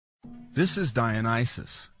This is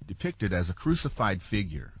Dionysus, depicted as a crucified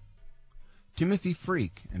figure. Timothy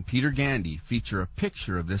Freak and Peter Gandy feature a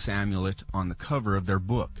picture of this amulet on the cover of their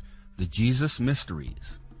book, The Jesus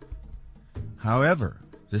Mysteries. However,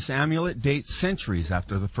 this amulet dates centuries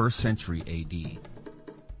after the 1st century A.D.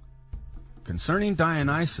 Concerning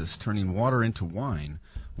Dionysus turning water into wine,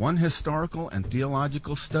 one historical and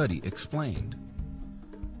theological study explained.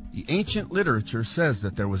 The ancient literature says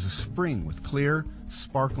that there was a spring with clear,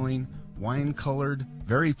 sparkling, wine-colored,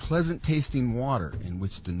 very pleasant-tasting water in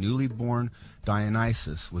which the newly born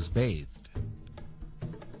Dionysus was bathed.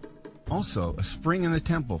 Also, a spring in the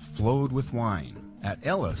temple flowed with wine. At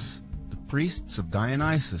Elis, the priests of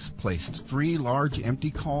Dionysus placed 3 large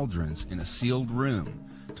empty cauldrons in a sealed room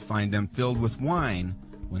to find them filled with wine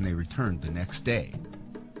when they returned the next day.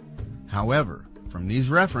 However, from these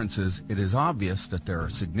references, it is obvious that there are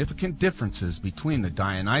significant differences between the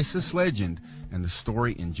Dionysus legend and the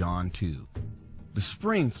story in John 2. The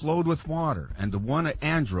spring flowed with water, and the one at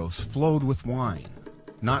Andros flowed with wine,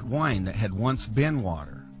 not wine that had once been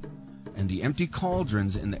water. And the empty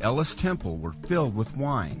cauldrons in the Elis temple were filled with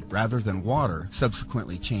wine, rather than water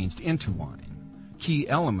subsequently changed into wine, key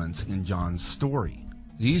elements in John's story.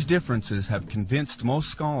 These differences have convinced most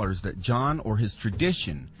scholars that John or his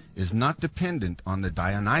tradition is not dependent on the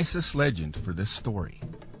Dionysus legend for this story.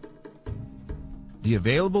 The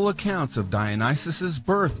available accounts of Dionysus's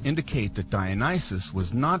birth indicate that Dionysus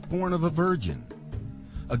was not born of a virgin.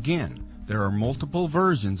 Again, there are multiple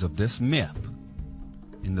versions of this myth.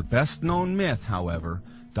 In the best-known myth, however,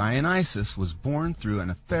 Dionysus was born through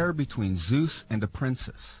an affair between Zeus and a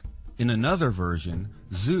princess. In another version,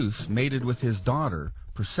 Zeus mated with his daughter,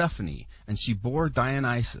 Persephone, and she bore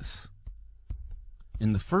Dionysus.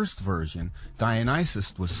 In the first version,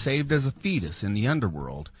 Dionysus was saved as a fetus in the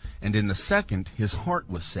underworld, and in the second, his heart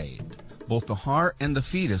was saved. Both the heart and the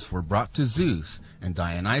fetus were brought to Zeus, and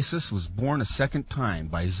Dionysus was born a second time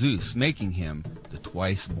by Zeus, making him the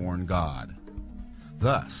twice-born god.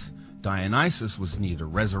 Thus, Dionysus was neither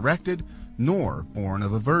resurrected nor born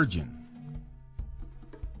of a virgin.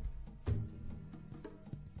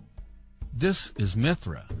 This is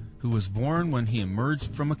Mithra, who was born when he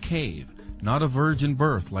emerged from a cave, not a virgin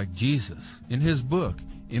birth like Jesus. In his book,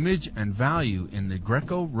 Image and Value in the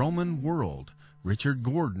Greco-Roman World, Richard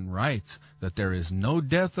Gordon writes that there is no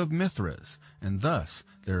death of Mithras, and thus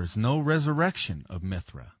there is no resurrection of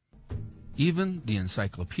Mithra. Even the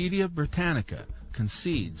Encyclopedia Britannica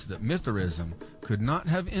concedes that Mithraism could not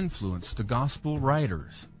have influenced the Gospel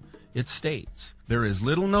writers. It states, there is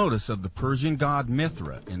little notice of the Persian god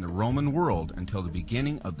Mithra in the Roman world until the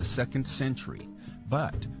beginning of the 2nd century.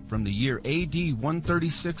 But from the year AD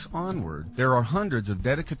 136 onward, there are hundreds of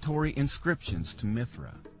dedicatory inscriptions to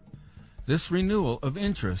Mithra. This renewal of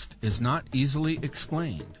interest is not easily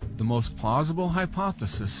explained. The most plausible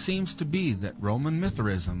hypothesis seems to be that Roman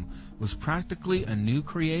Mithraism was practically a new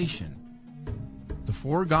creation. The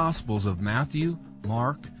 4 Gospels of Matthew,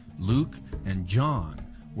 Mark, Luke, and John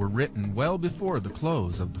were written well before the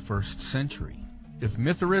close of the 1st century. If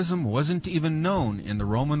Mithraism wasn't even known in the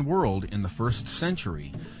Roman world in the 1st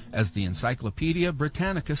century, as the Encyclopedia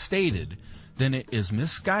Britannica stated, then it is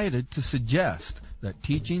misguided to suggest that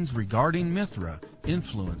teachings regarding Mithra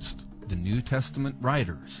influenced the New Testament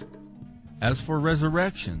writers. As for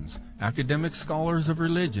resurrections, academic scholars of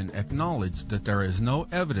religion acknowledge that there is no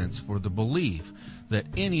evidence for the belief that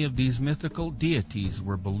any of these mythical deities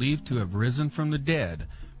were believed to have risen from the dead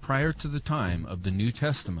prior to the time of the New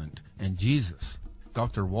Testament and Jesus.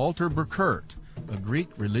 Dr. Walter Burkert, a Greek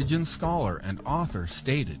religion scholar and author,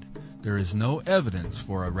 stated, there is no evidence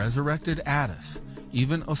for a resurrected Attis.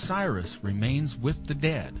 Even Osiris remains with the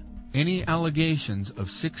dead. Any allegations of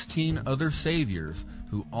 16 other saviors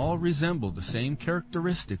who all resemble the same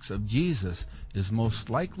characteristics of Jesus is most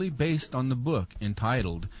likely based on the book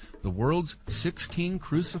entitled The World's 16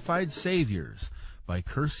 Crucified Saviors by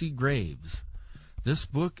Kersey Graves. This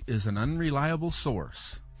book is an unreliable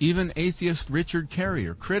source. Even atheist Richard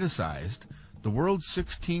Carrier criticized, The World's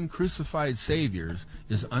 16 Crucified Saviors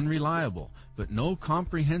is unreliable, but no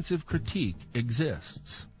comprehensive critique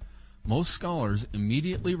exists. Most scholars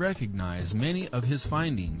immediately recognize many of his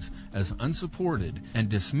findings as unsupported and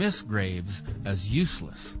dismiss Graves as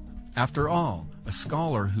useless. After all, a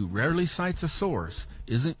scholar who rarely cites a source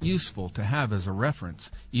isn't useful to have as a reference,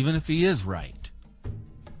 even if he is right.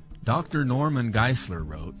 Dr. Norman Geisler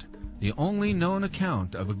wrote, the only known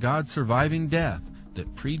account of a god surviving death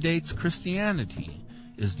that predates Christianity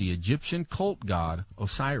is the Egyptian cult god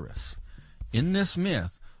Osiris. In this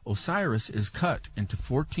myth, Osiris is cut into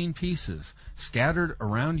 14 pieces, scattered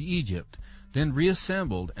around Egypt, then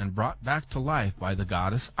reassembled and brought back to life by the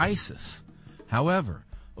goddess Isis. However,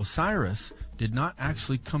 Osiris did not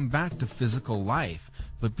actually come back to physical life,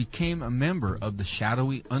 but became a member of the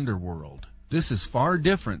shadowy underworld. This is far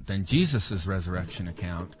different than Jesus' resurrection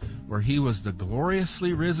account, where he was the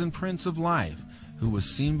gloriously risen Prince of Life, who was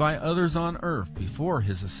seen by others on earth before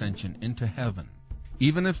his ascension into heaven.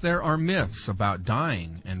 Even if there are myths about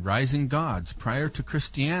dying and rising gods prior to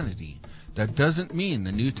Christianity, that doesn't mean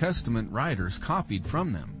the New Testament writers copied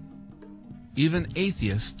from them. Even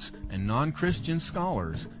atheists and non-Christian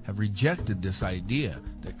scholars have rejected this idea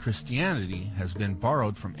that Christianity has been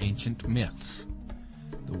borrowed from ancient myths.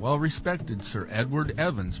 The well-respected Sir Edward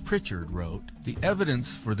Evans Pritchard wrote, "The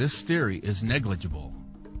evidence for this theory is negligible."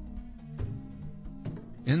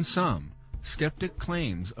 In sum, skeptic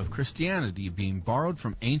claims of Christianity being borrowed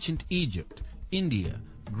from ancient Egypt, India,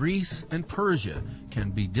 Greece, and Persia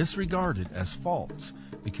can be disregarded as false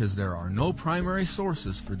because there are no primary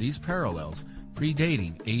sources for these parallels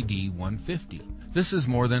predating AD 150. This is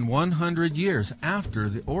more than 100 years after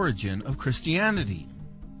the origin of Christianity.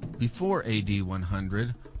 Before AD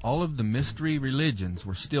 100, all of the mystery religions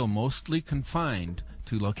were still mostly confined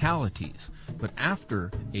to localities, but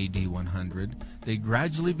after AD 100, they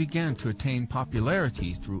gradually began to attain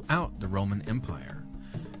popularity throughout the Roman Empire.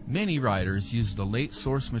 Many writers used the late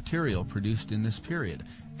source material produced in this period,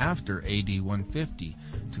 after AD 150,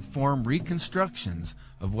 to form reconstructions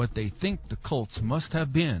of what they think the cults must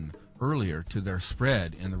have been earlier to their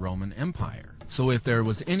spread in the Roman Empire. So if there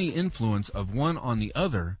was any influence of one on the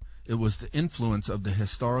other, it was the influence of the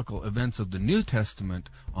historical events of the New Testament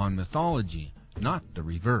on mythology, not the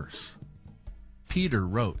reverse. Peter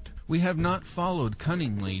wrote, "We have not followed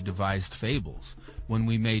cunningly devised fables, when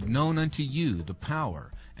we made known unto you the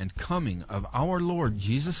power and coming of our Lord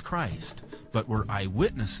Jesus Christ, but were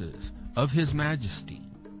eyewitnesses of his majesty."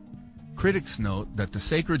 Critics note that the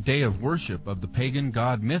sacred day of worship of the pagan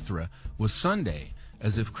god Mithra was Sunday,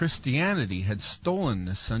 as if Christianity had stolen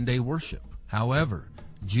this Sunday worship. However,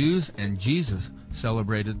 Jews and Jesus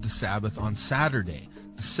celebrated the Sabbath on Saturday,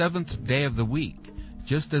 the seventh day of the week,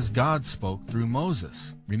 just as God spoke through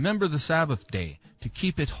Moses. "Remember the Sabbath day, to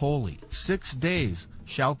keep it holy. 6 days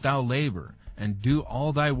shalt thou labor, and do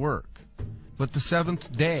all thy work. But the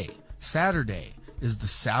seventh day, Saturday, is the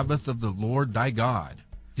Sabbath of the Lord thy God."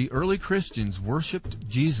 The early Christians worshipped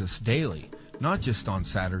Jesus daily, not just on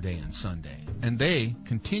Saturday and Sunday. And they,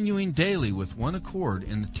 continuing daily with one accord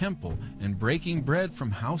in the temple and breaking bread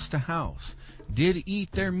from house to house, did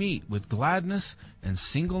eat their meat with gladness and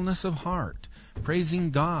singleness of heart,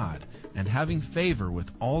 praising God and having favor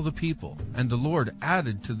with all the people. And the Lord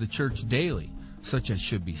added to the church daily such as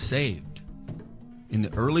should be saved. In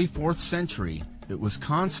the early 4th century, it was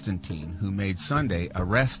Constantine who made Sunday a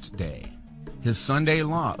rest day. His Sunday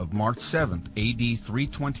law of March 7th, AD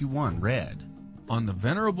 321 read, "On the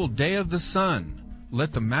venerable day of the sun,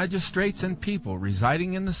 let the magistrates and people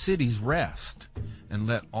residing in the cities rest, and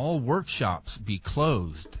let all workshops be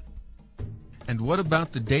closed." And what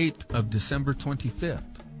about the date of December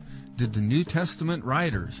 25th? Did the New Testament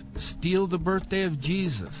writers steal the birthday of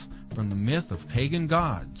Jesus from the myth of pagan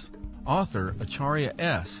gods? Author Acharya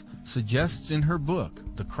S. suggests in her book,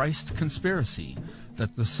 The Christ Conspiracy,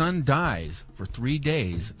 that the sun dies for 3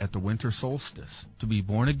 days at the winter solstice, to be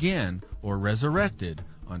born again or resurrected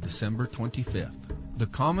on December 25th. The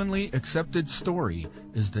commonly accepted story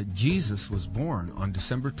is that Jesus was born on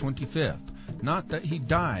December 25th, not that he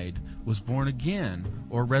died, was born again,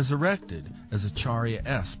 or resurrected, as Acharya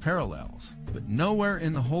S. parallels. But nowhere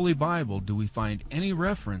in the Holy Bible do we find any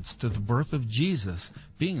reference to the birth of Jesus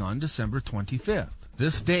being on December 25th.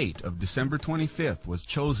 This date of December 25th was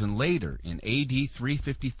chosen later in AD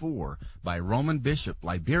 354 by Roman Bishop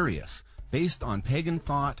Liberius, based on pagan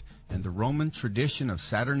thought and the Roman tradition of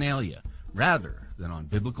Saturnalia, rather than on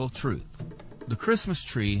biblical truth. The Christmas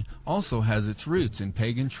tree also has its roots in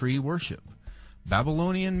pagan tree worship.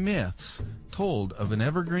 Babylonian myths told of an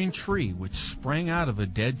evergreen tree which sprang out of a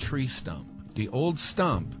dead tree stump. The old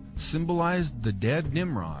stump symbolized the dead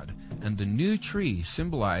Nimrod, and the new tree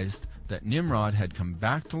symbolized that Nimrod had come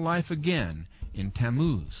back to life again in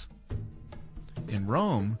Tammuz. In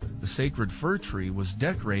Rome, the sacred fir tree was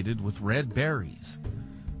decorated with red berries.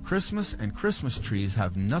 Christmas and Christmas trees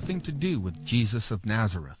have nothing to do with Jesus of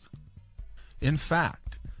Nazareth. In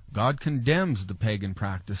fact, God condemns the pagan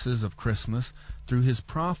practices of Christmas through his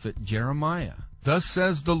prophet Jeremiah. "Thus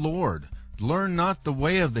says the Lord, learn not the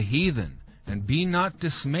way of the heathen, and be not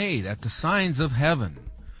dismayed at the signs of heaven,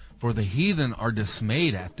 for the heathen are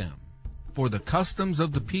dismayed at them. For the customs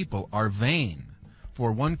of the people are vain.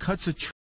 For one cuts a